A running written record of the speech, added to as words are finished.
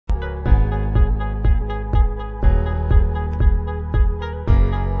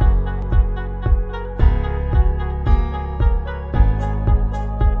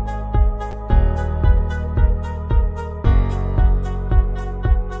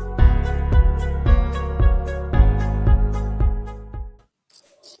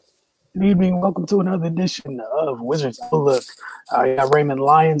Good evening. Welcome to another edition of Wizards Outlook. I got Raymond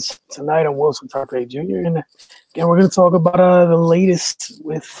Lyons tonight. I'm Wilson Tarpe Jr. And again, we're going to talk about the latest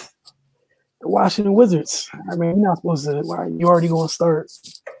with the Washington Wizards. I mean, you're not supposed to. Why, you already going to start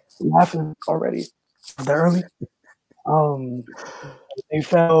laughing already? That early? They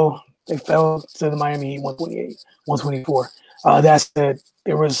fell. They fell to the Miami Heat 128-124. That said,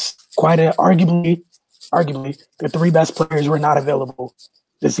 there was quite arguably, the three best players were not available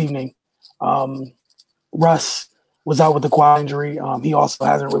this evening. Russ was out with a quad injury. He also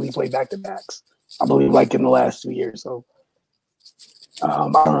hasn't really played back-to-backs, I believe, like in the last 2 years. So I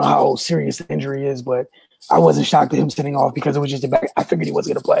don't know how serious the injury is, but I wasn't shocked at him sitting off because it was just a back. I figured he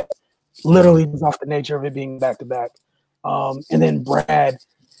wasn't going to play. Literally, just off the nature of it being back-to-back. And then Brad,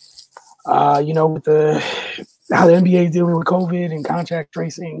 with how the NBA is dealing with COVID and contract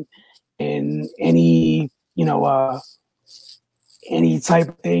tracing and any type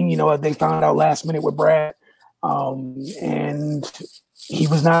of thing, they found out last minute with Brad, and he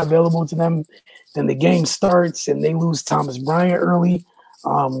was not available to them. Then the game starts and they lose Thomas Bryant early.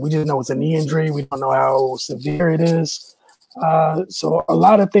 We just know it's a knee injury. We don't know how severe it is. So a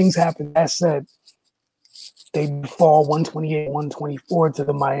lot of things happen. That said, they fall 128-124 to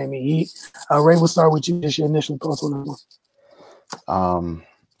the Miami Heat. Ray, we'll start with you. Just your initial thoughts on that one.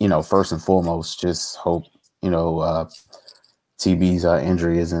 First and foremost, just hope, TB's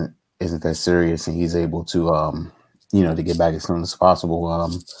injury isn't that serious and he's able to, to get back as soon as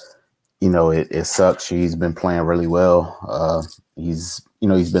possible. It sucks. He's been playing really well. He's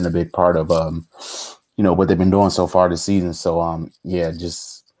been a big part of, what they've been doing so far this season. So,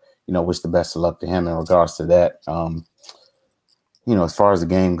 just, wish the best of luck to him in regards to that. As far as the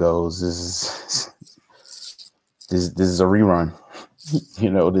game goes, this is a rerun.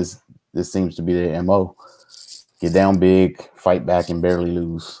 This seems to be the MO. Get down big, fight back, and barely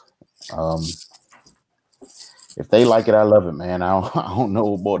lose. If they like it, I love it, man. I don't know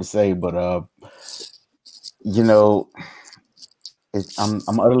what more to say, but I'm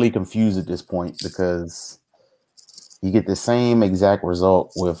utterly confused at this point because you get the same exact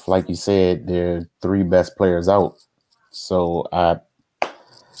result with, like you said, their three best players out. So I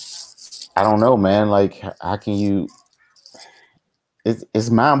don't know, man. Like, how can you? It's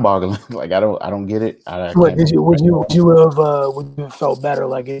mind-boggling. Like, I don't get it. Would you have felt better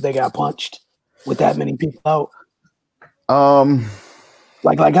like if they got punched with that many people out?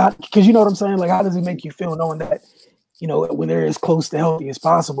 Because you know what I'm saying. Like, how does it make you feel knowing that when they're as close to healthy as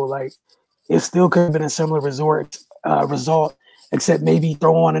possible? Like, it still could have been a similar result, except maybe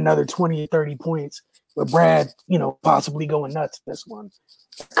throw on another 20 or 30 points with Brad, possibly going nuts. This one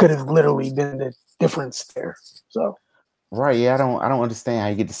could have literally been the difference there. So. Right, yeah, I don't understand how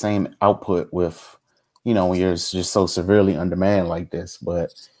you get the same output with, when you're just so severely undermanned like this.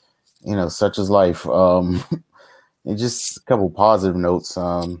 But, such is life. And just a couple positive notes.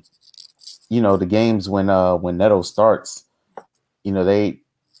 The games when Neto starts, they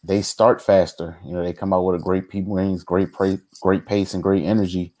start faster. They come out with a great wings, great pace, and great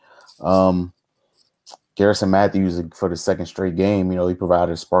energy. Garrison Matthews for the second straight game, he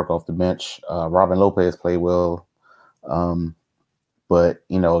provided a spark off the bench. Robin Lopez played well. But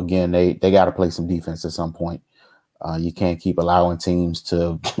again, they got to play some defense at some point. You can't keep allowing teams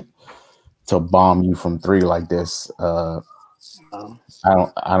to bomb you from three like this. I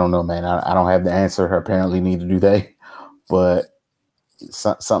don't know, man. I don't have the answer. Apparently, neither do they. But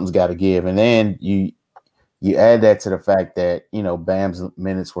something's got to give. And then you add that to the fact that Bam's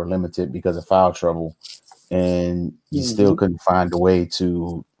minutes were limited because of foul trouble, and you still couldn't find a way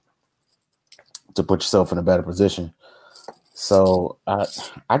to put yourself in a better position. So I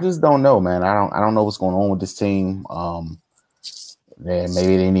just don't know, man. I don't know what's going on with this team.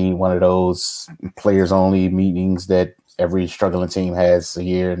 Maybe they need one of those players only meetings that every struggling team has a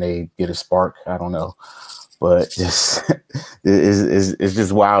year, and they get a spark. I don't know, but it's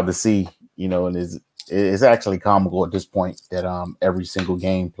just wild to see, and it's actually comical at this point that every single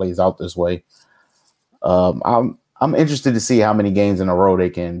game plays out this way. I'm interested to see how many games in a row they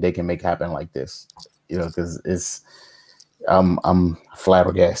can make happen like this, because I'm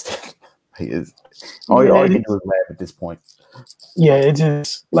flabbergasted. All you can do is laugh at this point. Yeah, it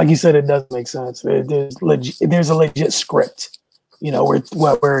just, like you said, it does make sense. There's a legit script.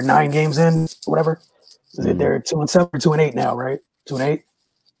 We're 9 games in, or whatever. They're 2-7 or 2-8 now, right? 2-8.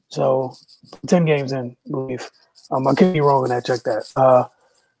 So 10 games in, I believe. I could be wrong when I check that.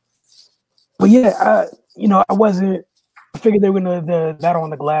 But yeah, I figured the battle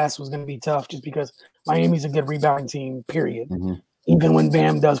on the glass was gonna be tough just because Miami's a good rebounding team, period. Mm-hmm. Even when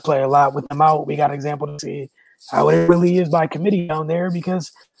Bam does play a lot with them out, we got an example to see how it really is by committee down there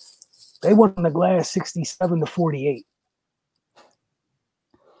because They went on the glass 67-48.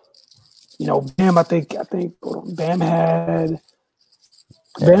 You know, Bam, I think hold on, Bam had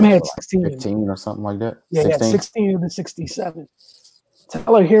 16. 15 or something like that. Yeah, 16? 16 of the 67.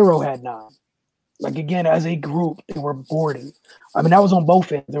 Tyler Hero had 9. Like, again, as a group, they were boarding. I mean, that was on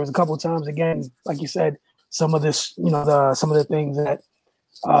both ends. There was a couple of times, again, like you said, some of this, you know, some of the things that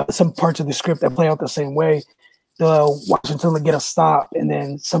some parts of the script that play out the same way. The Washington would get a stop, and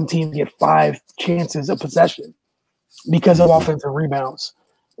then some teams get 5 chances of possession because of offensive rebounds,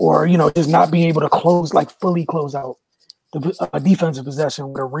 or, you know, just not being able to close, like fully close out the defensive possession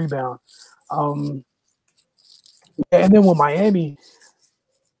with a rebound. And then with Miami,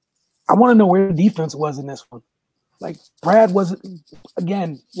 I want to know where the defense was in this one. Like, Brad wasn't,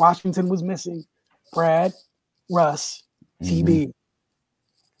 again, Washington was missing Brad, Russ, TB.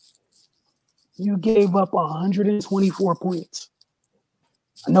 You gave up 124 points.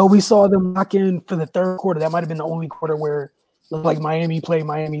 I know we saw them lock in for the third quarter. That might have been the only quarter where it looked like Miami played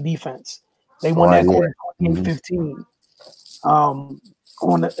Miami defense. They won that quarter 15. And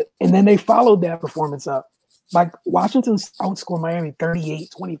then they followed that performance up. Like, Washington outscored Miami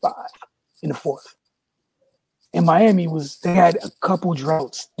 38-25 in the fourth. And Miami they had a couple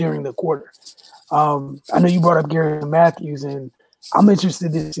droughts during the quarter. I know you brought up Gary Matthews, and I'm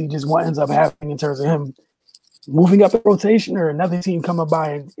interested to see just what ends up happening in terms of him moving up a rotation or another team coming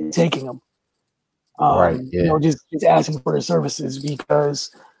by and taking him. You know, just asking for his services,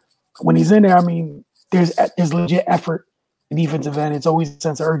 because when he's in there, I mean, there's legit effort in defensive end. It's always a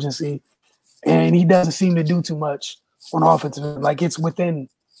sense of urgency, and he doesn't seem to do too much on offensive end. Like, it's within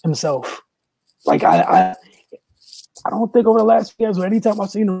himself. Like, I don't think over the last few years or anytime I've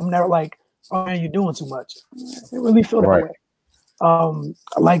seen him, I'm never like, oh man, you're doing too much. I really feel that way.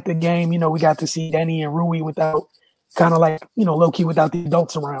 I like the game. You know, we got to see Denny and Rui without, kind of like, you know, low key without the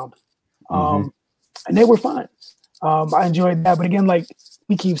adults around. And they were fine. I enjoyed that. But again, like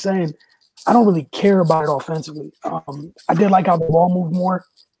we keep saying, I don't really care about it offensively. I did like how the ball moved more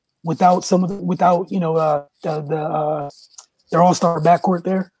without you know, their all-star backcourt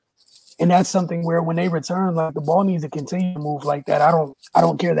there. And that's something where when they return, like, the ball needs to continue to move like that. I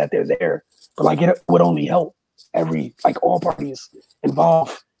don't care that they're there, but like, it would only help all parties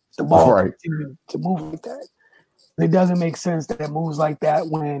involved, the ball continue to move like that. It doesn't make sense that it moves like that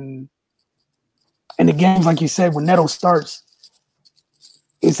when, in the games, like you said, when Neto starts,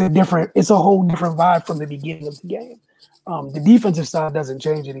 it's a whole different vibe from the beginning of the game. The defensive side doesn't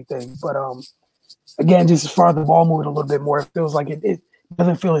change anything, but again, just as far as the ball moving a little bit more, it feels like it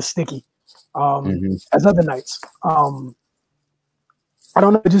doesn't feel as sticky as other nights. I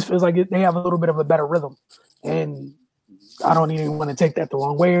don't know. It just feels like they have a little bit of a better rhythm, and I don't even want to take that the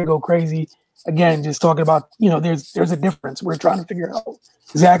wrong way or go crazy. Again, just talking about, you know, there's a difference. We're trying to figure out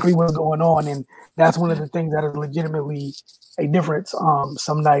exactly what's going on, and that's one of the things that is legitimately a difference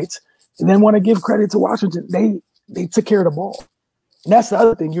some nights. And then want to give credit to Washington. They took care of the ball, and that's the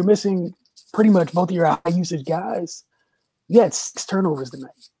other thing. You're missing pretty much both of your high usage guys. You had 6 turnovers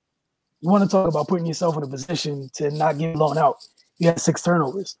tonight. You want to talk about putting yourself in a position to not get blown out. You had 6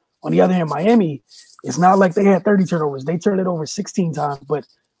 turnovers. On the other hand, Miami, it's not like they had 30 turnovers. They turned it over 16 times, but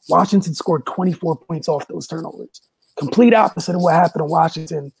Washington scored 24 points off those turnovers. Complete opposite of what happened in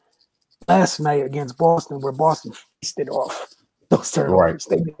Washington last night against Boston, where Boston feasted off those turnovers.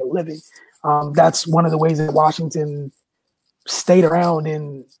 They made a living. That's one of the ways that Washington stayed around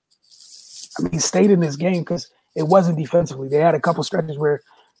and, stayed in this game, because it wasn't defensively. They had a couple stretches where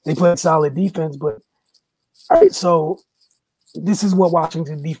they played solid defense, but all right, so this is what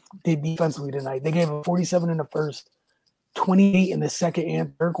Washington did defensively tonight. They gave them 47 in the first, 28 in the second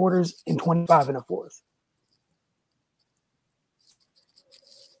and third quarters, and 25 in the fourth.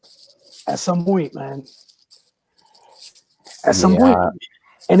 At some point, man. At some point.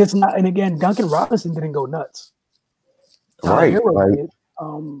 And it's not, and again, Duncan Robinson didn't go nuts. Right.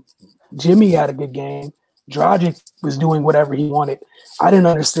 Jimmy had a good game. Dragic was doing whatever he wanted. I didn't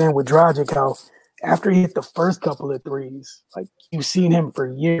understand with Dragic how after he hit the first couple of threes, like you've seen him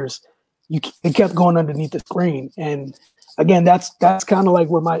for years, it kept going underneath the screen. And again, that's kind of like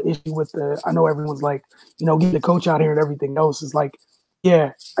where my issue with I know everyone's like, get the coach out here and everything else is like,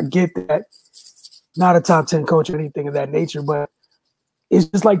 yeah, I get that. Not a top 10 coach or anything of that nature, but it's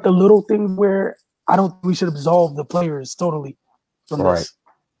just like the little things where I don't think we should absolve the players totally from this.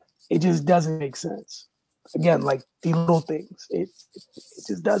 It just doesn't make sense. Again, like the little things, it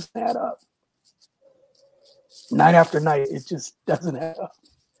just doesn't add up. Night after night, it just doesn't add up.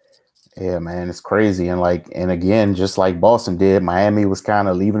 Yeah, man, it's crazy. And again, just like Boston did, Miami was kind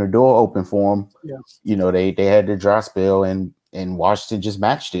of leaving the door open for them. Yeah. They had their dry spell and Washington just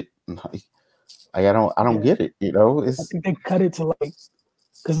matched it. Like I don't get it. You know, I think they cut it to like,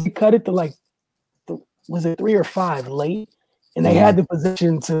 because they cut it to like, was it 3 or 5 late, and they had the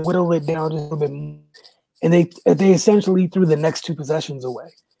possession to whittle it down just a little bit more, and they essentially threw the next 2 possessions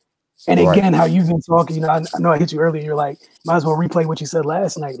away. And again, how you've been talking, you know, I know I hit you earlier. You're like, might as well replay what you said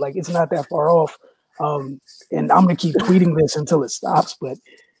last night. Like, it's not that far off. And I'm gonna keep tweeting this until it stops. But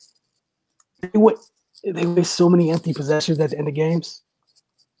they waste so many empty possessions at the end of games.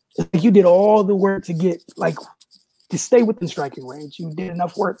 It's like you did all the work to get to stay within striking range. You did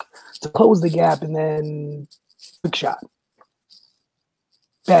enough work to close the gap, and then quick shot,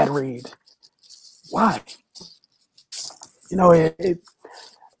 bad read. Why? You know,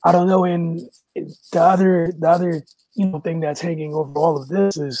 I don't know. And the other thing that's hanging over all of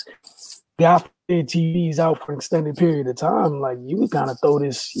this is the TV's out for an extended period of time. Like, you could kind of throw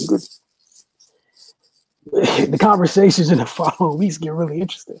this. The conversations in the following weeks get really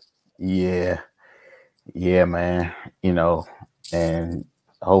interesting. Yeah, man. You know, and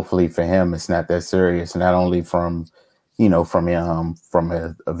hopefully for him, it's not that serious. Not only from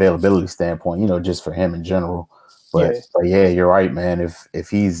an availability standpoint, you know, just for him in general. But yeah, you're right, man. If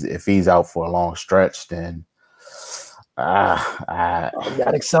he's out for a long stretch, then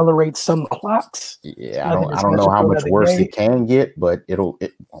that accelerates some clocks. Yeah, I don't know how much worse it can get, but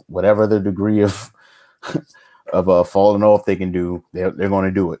whatever the degree of falling off they can do, they're going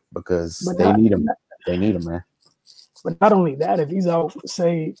to do it because they need him. They need him, man. But not only that, if he's out,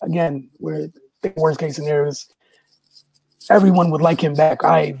 say again, where the worst case scenario is everyone would like him back.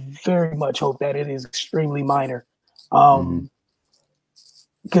 I very much hope that it is extremely minor. Because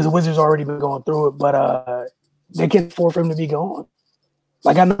the Wizards already been going through it, but they can't afford for him to be gone.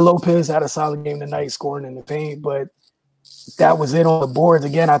 Like, I know Lopez had a solid game tonight, scoring in the paint, but that was it on the boards.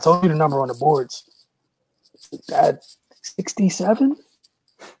 Again, I told you the number on the boards. That 67?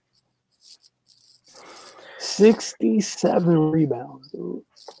 67 rebounds, dude.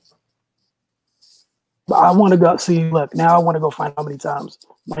 But I want to go see. Look, now I want to go find how many times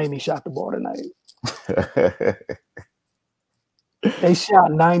Miami shot the ball tonight. They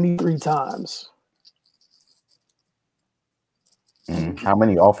shot 93 times. How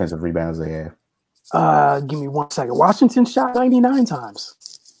many offensive rebounds they have? Give me 1 second. Washington shot 99 times.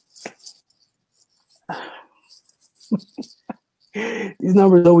 These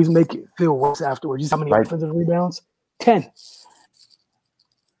numbers always make it feel worse afterwards. You see how many offensive rebounds? 10.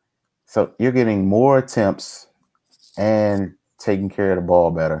 So you're getting more attempts and taking care of the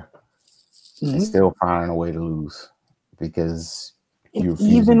ball better, and still finding a way to lose because you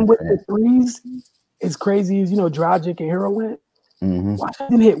even with the threes, as crazy as Dragic and Hero went.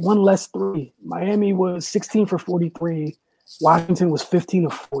 Washington hit 1 less 3. Miami was 16 for 43. Washington was 15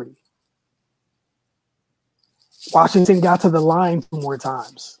 of 40. Washington got to the line 2 more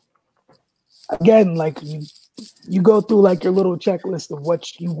times. Again, like you go through like your little checklist of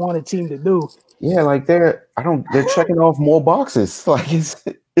what you want a team to do. Yeah, like they're checking off more boxes. Like it's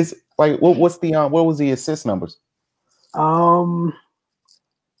like what was the assist numbers? You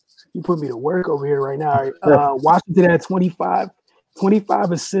put me to work over here right now. Washington had 25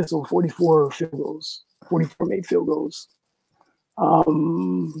 assists on 44 field goals, 44 made field goals.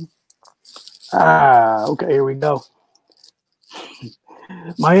 Okay, here we go.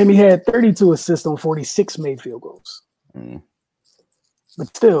 Miami had 32 assists on 46 made field goals. But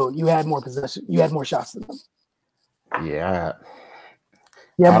still, you had more possession. You had more shots than them. Yeah.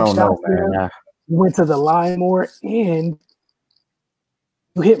 I don't know, man. You went to the line more, and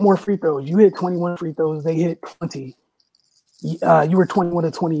you hit more free throws. You hit 21 free throws. They hit 20. You were 21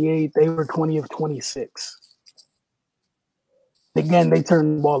 of 28. They were 20 of 26. Again, they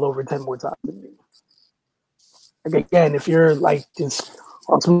turned the ball over 10 more times than me. Like, again, if you're like just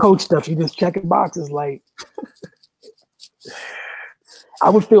on some coach stuff, you just checking boxes. Like, I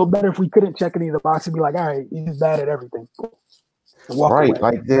would feel better if we couldn't check any of the boxes and be like, all right, you're just bad at everything. Right, away.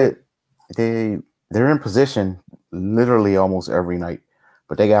 Like they're in position literally almost every night,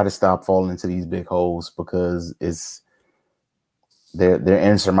 but they got to stop falling into these big holes because they're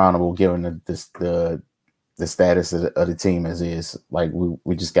insurmountable given the status of the team as is. Like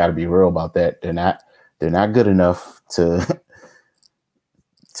we just got to be real about that. They're not good enough to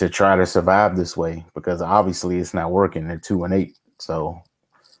try to survive this way because obviously it's not working. They're 2-8. So,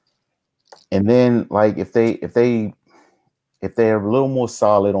 and then like if they're a little more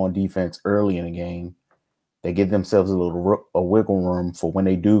solid on defense early in the game, they give themselves a wiggle room for when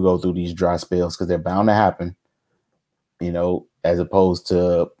they do go through these dry spells because they're bound to happen. As opposed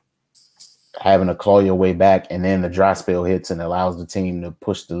to having to claw your way back and then the dry spell hits and allows the team to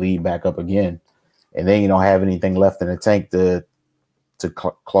push the lead back up again. And then you don't have anything left in the tank to to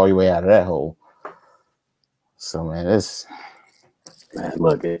claw your way out of that hole. So man,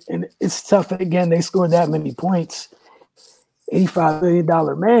 look, and it's tough. Again, they scored that many points. $85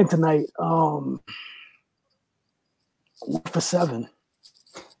 million man tonight. 1 for 7.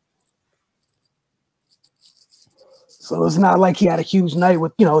 So it's not like he had a huge night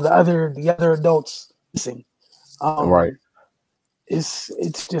with the other adults missing. Right. It's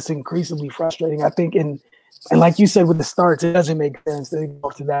just increasingly frustrating. I think, and like you said with the starts, it doesn't make sense. They go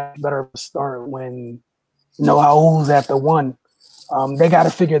to that better start when Raul's at the 1. They got to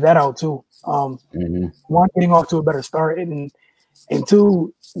figure that out too. One, getting off to a better start, and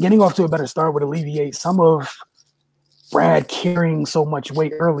 2, getting off to a better start would alleviate some of Brad carrying so much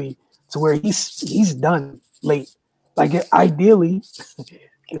weight early to where he's done late. Like ideally,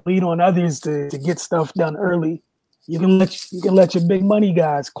 lead on others to get stuff done early. You can let your big money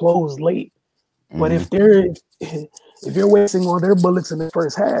guys close late, but if you're wasting all their bullets in the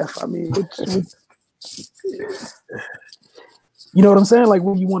first half, I mean, you know what I'm saying? Like,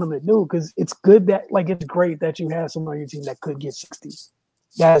 what do you want them to do? Because it's good that, it's great that you have someone on your team that could get 60.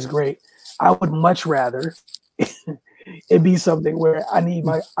 That is great. I would much rather it be something where I need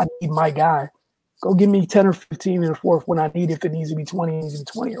my guy. Go give me 10 or 15 in the fourth when I need it. If it needs to be 20, it needs to be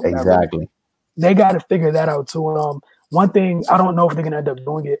 20 or whatever. Exactly. They got to figure that out too. And one thing, I don't know if they're gonna end up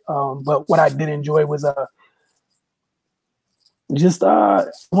doing it. But what I did enjoy was I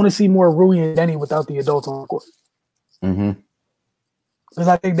want to see more Rui and Denny without the adults on the court. Because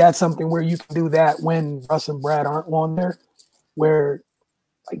I think that's something where you can do that when Russ and Brad aren't on there, where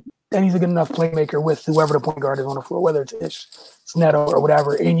Denny's a good enough playmaker with whoever the point guard is on the floor, whether it's Ish, Sneto, or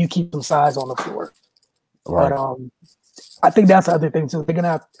whatever, and you keep some size on the floor. Right. But I think that's the other thing too. They're gonna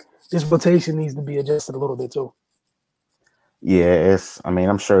have this rotation needs to be adjusted a little bit too. Yeah,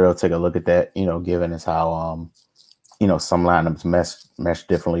 I'm sure they'll take a look at that, given as how some lineups mesh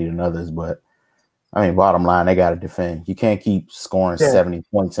differently than others, but bottom line, they got to defend. You can't keep scoring 70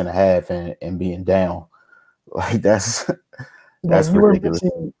 points in a half and being down. Like that's ridiculous.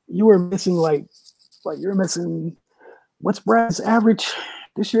 You were missing you're missing. What's Brad's average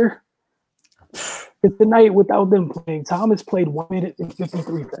this year? It's the night without them playing. Thomas played 1 minute and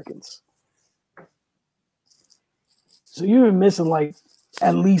 53 seconds. So you were missing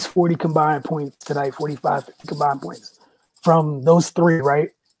at least 40 combined points tonight, 45 combined points from those 3, right?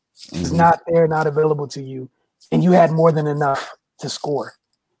 It's not there, not available to you, and you had more than enough to score.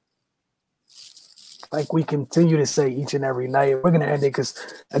 Like we continue to say each and every night, we're going to end it because,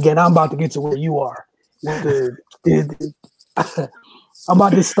 again, I'm about to get to where you are. I'm about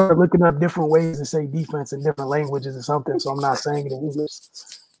to start looking up different ways to say defense in different languages or something, so I'm not saying it in English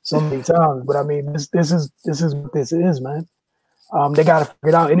so many times. But this is what this is, man. They got to figure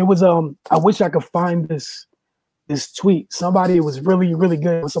it out, and it was I wish I could find this tweet. Somebody was really, really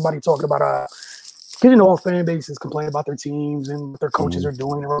good. Somebody talking about because all fan bases complain about their teams and what their coaches are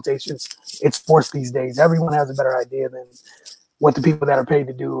doing in rotations. It's sports these days. Everyone has a better idea than what the people that are paid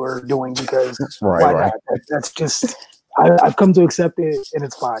to do are doing because right. That's just I've come to accept it and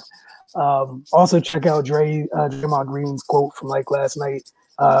it's fine. Also check out Draymond Green's quote from last night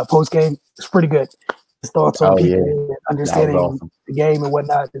post-game. It's pretty good. His thoughts on people and understanding the game and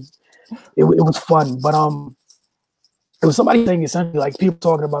whatnot. It was fun, but it was somebody saying essentially people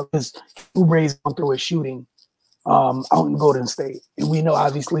talking about this Oubre's gone through a shooting out in Golden State. And we know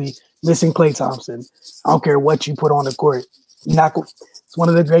obviously missing Klay Thompson. I don't care what you put on the court. It's one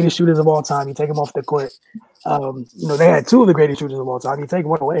of the greatest shooters of all time. You take him off the court. They had 2 of the greatest shooters of all time. You take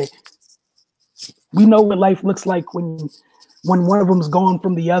one away. We know what life looks like when one of them's gone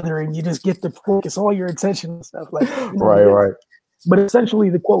from the other and you just get to focus all your attention and stuff right. But essentially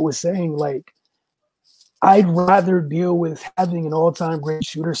the quote was saying I'd rather deal with having an all-time great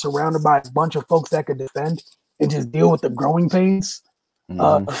shooter surrounded by a bunch of folks that could defend and just deal with the growing pains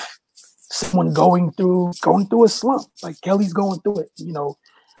of someone going through a slump. Like Kelly's going through it.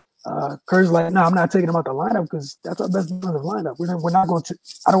 Kerr's no, I'm not taking him out the lineup because that's our best defensive lineup. We're not going to.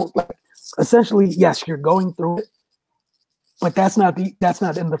 I don't essentially. Yes, you're going through it, but that's not the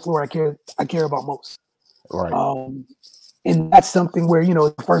end of the floor. I care about most. Right. And that's something where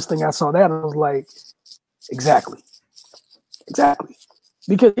the first thing I saw that I was like. Exactly.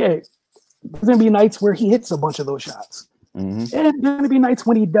 Because there's gonna be nights where he hits a bunch of those shots, and there's gonna be nights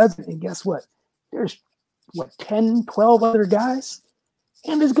when he doesn't. And guess what? There's 10, 12 other guys,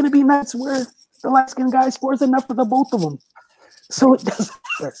 and there's gonna be nights where the light-skinned guy scores enough for the both of them. So it doesn't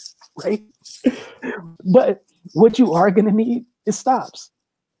matter, right? But what you are gonna need is stops.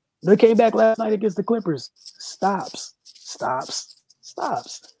 They came back last night against the Clippers. Stops.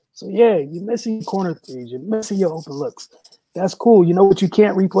 So yeah, you're missing your corner threes, you're missing your open looks. That's cool. You know what you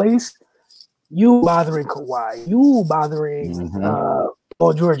can't replace? You bothering Kawhi, you bothering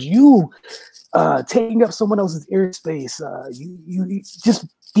Paul George, you taking up someone else's airspace, you just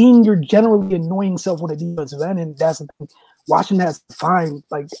being your generally annoying self on a defensive end. And that's the thing. Washington has to find,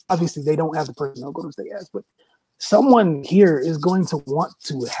 like, obviously they don't have the personnel Golden State has, but someone here is going to want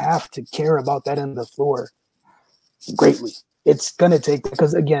to have to care about that end of the floor greatly. It's going to take,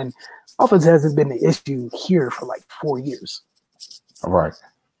 because again, offense hasn't been the issue here for like 4 years. Right.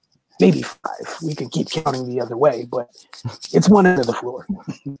 Maybe 5. We could keep counting the other way, but it's one end of the floor.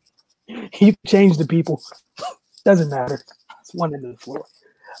 You can change the people. Doesn't matter. It's one end of the floor.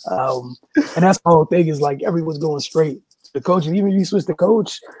 And that's the whole thing, is like everyone's going straight to the coach. And even if you switch the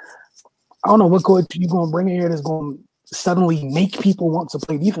coach, I don't know what coach you're going to bring in here that's going to suddenly make people want to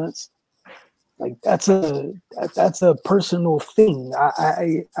play defense. Like that's a personal thing.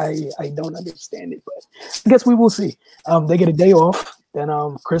 I don't understand it, but I guess we will see. They get a day off. Then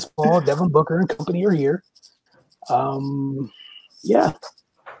Chris Paul, Devin Booker, and company are here. Yeah.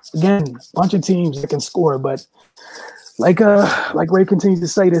 Again, bunch of teams that can score, but like Ray continues to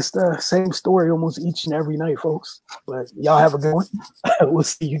say, this same story almost each and every night, folks. But y'all have a good one. We'll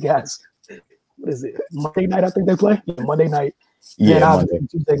see you guys. What is it? Monday night, I think they play. Yeah, Monday night. Yeah,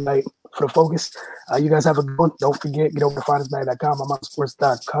 Tuesday night for the focus. You guys have a good one. Don't forget, get over to finestbag.com, I'm on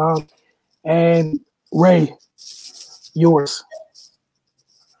sports.com. And Ray, yours.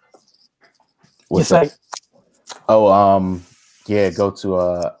 What's that? Oh, yeah, go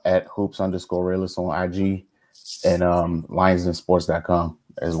to at hoops_realist on IG and lionsdensports.com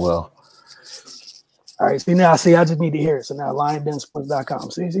as well. All right, see, I just need to hear it. So now lionsdensports.com.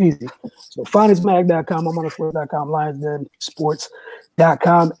 See, it's easy. So finestmag.com, I'm on sports.com,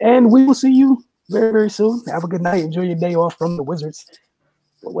 lionsdensports.com. And we will see you very, very soon. Have a good night. Enjoy your day off from the Wizards.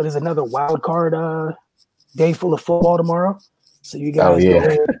 What is another wild card day full of football tomorrow? So you guys go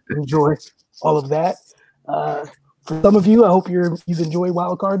ahead and enjoy all of that. For some of you, I hope you've enjoyed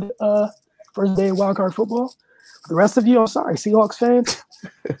wild card first day of wild card football. For the rest of you, I'm sorry, Seahawks fans.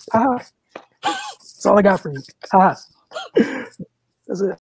 That's all I got for you. That's it.